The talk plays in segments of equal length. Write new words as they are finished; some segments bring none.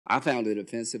I found it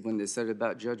offensive when they said it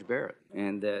about Judge Barrett,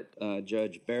 and that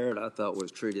Judge Barrett, I thought, was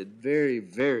treated very,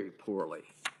 very poorly.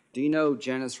 Do you know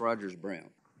Janice Rogers Brown?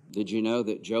 Did you know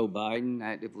that Joe Biden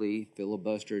actively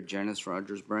filibustered Janice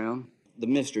Rogers Brown? The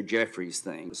Mr. Jeffries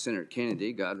thing. Senator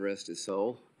Kennedy, God rest his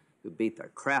soul, who beat the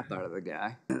crap out of the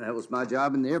guy. That was my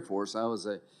job in the Air Force. I was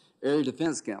a Area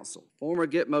Defense Counsel. Former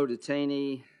Gitmo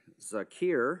detainee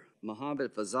Zakir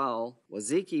Mohammed Fazal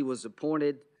Waziki was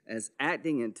appointed as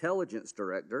acting intelligence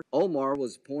director. Omar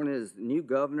was appointed as the new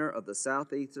governor of the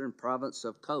southeastern province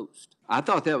of Coast. I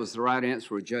thought that was the right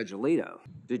answer with Judge Alito.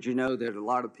 Did you know that a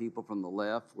lot of people from the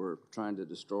left were trying to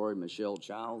destroy Michelle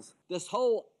Childs? This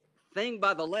whole thing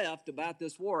by the left about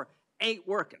this war ain't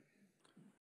working.